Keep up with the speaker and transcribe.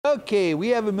Okay, we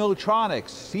have a Milltronics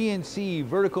CNC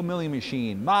vertical milling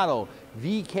machine, model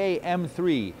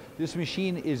VKM3. This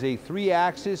machine is a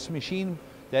 3-axis machine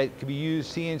that can be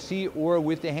used CNC or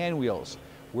with the hand wheels.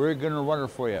 We're going to run it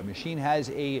for you. The machine has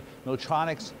a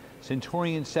Milltronics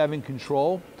CENTURION 7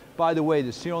 control. By the way,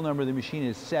 the serial number of the machine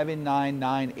is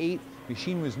 7998. The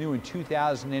machine was new in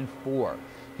 2004.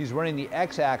 He's running the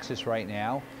X-axis right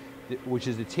now, which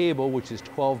is the table, which is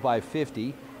 12 by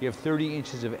 50. You have 30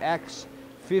 inches of X,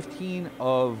 15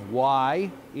 of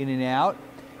Y in and out,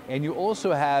 and you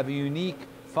also have a unique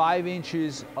 5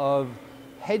 inches of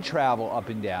head travel up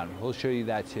and down. We'll show you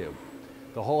that too.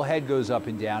 The whole head goes up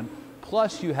and down.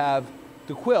 Plus you have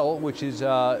the QUILL, which is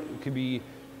can be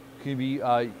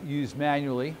used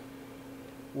manually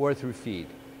or through feed,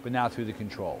 but now through the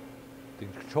control. The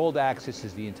controlled axis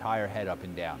is the entire head up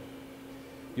and down.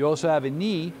 You also have a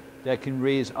knee that can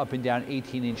raise up and down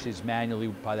 18 inches manually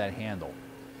by that handle.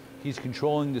 He's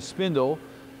controlling the spindle.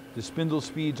 The spindle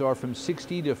speeds are from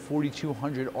 60 to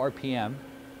 4,200 RPM.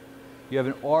 You have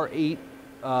an R8,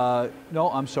 no,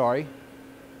 I'm sorry.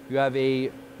 You have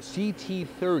a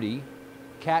CT30,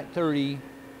 Cat 30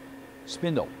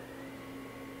 spindle.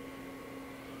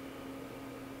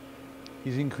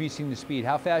 He's increasing the speed.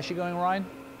 How fast are you going, Ryan?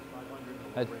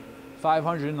 500 in the low range.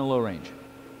 500 in the low range.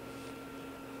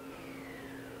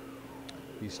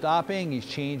 He's stopping, he's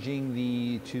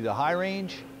changing to the high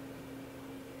range.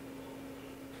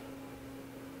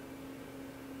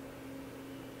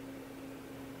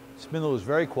 Spindle is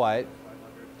very quiet.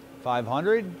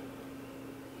 500.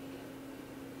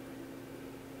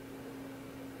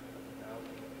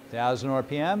 1,000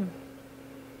 RPM.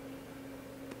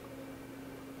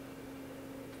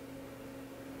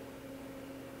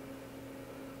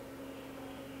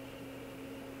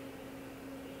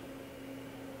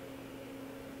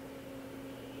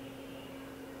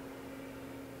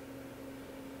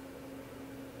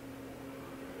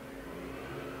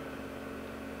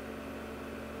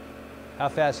 How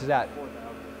fast is that? 4,000.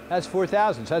 That's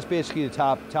 4,000. So that's basically the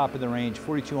top of the range.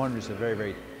 4,200 is the very,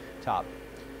 very top.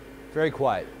 Very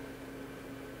quiet.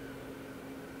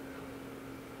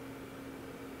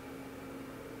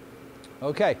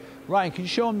 Okay, Ryan, can you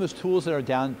show them those tools that are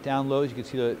down low? You can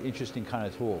see the interesting kind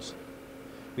of tools.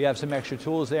 We have some extra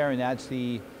tools there, and that's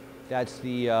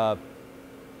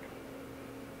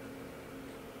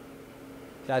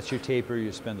your taper,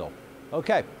 your spindle.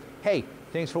 Okay, hey,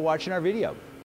 thanks for watching our video.